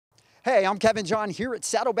Hey, I'm Kevin John here at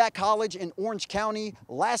Saddleback College in Orange County.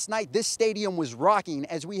 Last night, this stadium was rocking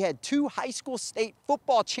as we had two high school state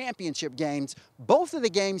football championship games, both of the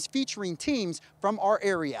games featuring teams from our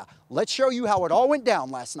area. Let's show you how it all went down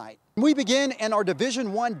last night. We begin in our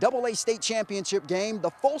Division I AA state championship game, the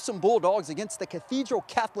Folsom Bulldogs against the Cathedral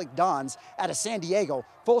Catholic Dons out of San Diego.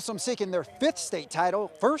 Folsom seeking their fifth state title,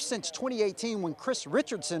 first since 2018 when Chris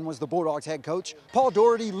Richardson was the Bulldogs head coach. Paul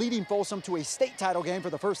Doherty leading Folsom to a state title game for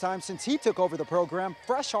the first time since he took over the program,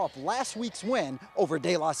 fresh off last week's win over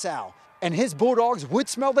De La Salle. And his Bulldogs would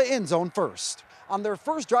smell the end zone first. On their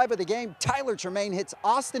first drive of the game, Tyler Tremaine hits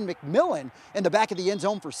Austin McMillan in the back of the end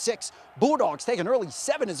zone for 6. Bulldogs take an early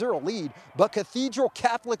 7-0 lead, but Cathedral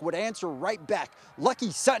Catholic would answer right back.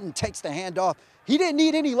 Lucky Sutton takes the handoff. He didn't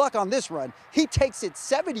need any luck on this run. He takes it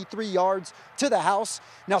 73 yards to the house.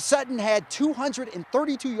 Now Sutton had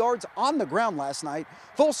 232 yards on the ground last night.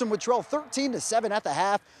 Folsom would trail 13-7 at the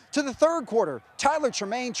half. To the third quarter, Tyler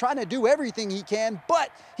Tremaine trying to do everything he can, but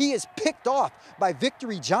he is picked off by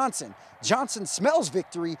Victory Johnson. Johnson smells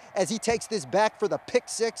victory as he takes this back for the pick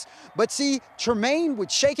 6. But see, Tremaine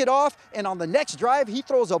would shake it off, and on the next drive, he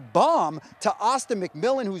throws a bomb to Austin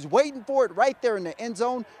McMillan, who's waiting for it right there in the end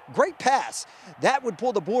zone. Great pass. That would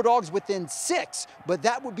pull the Bulldogs within 6, but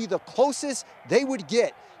that would be the closest they would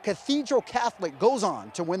get. Cathedral Catholic goes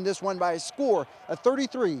on to win this one by a score of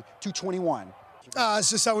 33-21. It's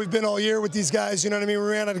just how we've been all year with these guys, you know what I mean? We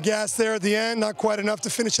ran out of gas there at the end, not quite enough to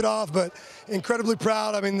finish it off, but incredibly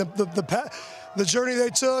proud. I mean, the journey they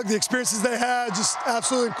took, the experiences they had, just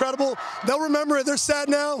absolutely incredible. They'll remember it. They're sad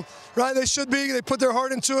now, right? They should be. They put their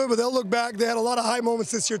heart into it, but they'll look back. They had a lot of high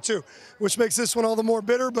moments this year too, which makes this one all the more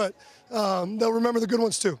bitter, but they'll remember the good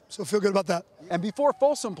ones too, so feel good about that. And before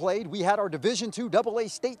Folsom played, we had our Division II AA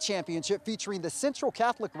state championship featuring the Central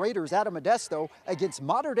Catholic Raiders out of Modesto against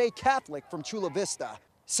Mater Dei Catholic from Chula Vista.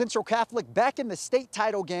 Central Catholic back in the state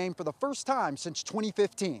title game for the first time since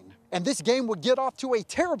 2015. And this game would get off to a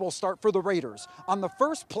terrible start for the Raiders. On the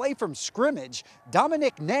first play from scrimmage,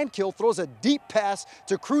 Dominic Nankill throws a deep pass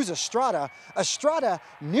to Cruz Estrada. Estrada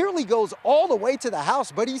nearly goes all the way to the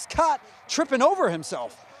house, but he's caught tripping over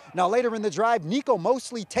himself. Now later in the drive, Nico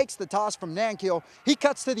Mosley takes the toss from Nankill. He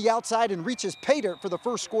cuts to the outside and reaches pay dirt for the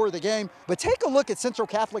first score of the game. But take a look at Central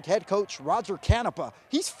Catholic head coach Roger Canepa.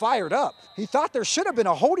 He's fired up. He thought there should have been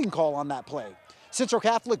a holding call on that play. Central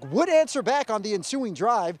Catholic would answer back on the ensuing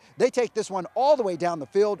drive. They take this one all the way down the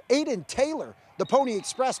field. Aiden Taylor, the Pony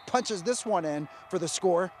Express, punches this one in for the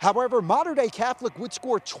score. However, Mater Dei Catholic would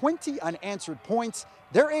score 20 unanswered points.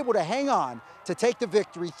 They're able to hang on to take the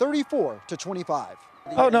victory 34-25.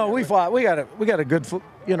 Oh no, we fought. We got a good,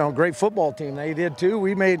 great football team. They did too.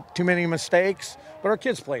 We made too many mistakes, but our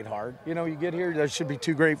kids played hard. You know, you get here, there should be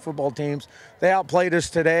two great football teams. They outplayed us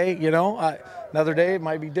today. You know, another day it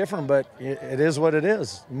might be different, but it is what it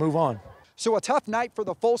is. Move on. So a tough night for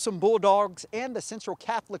the Folsom Bulldogs and the Central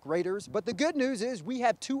Catholic Raiders, but the good news is we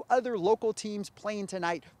have two other local teams playing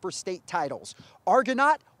tonight for state titles.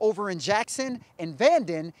 Argonaut over in Jackson and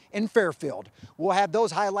Vanden in Fairfield. We'll have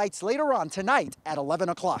those highlights later on tonight at 11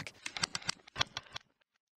 o'clock.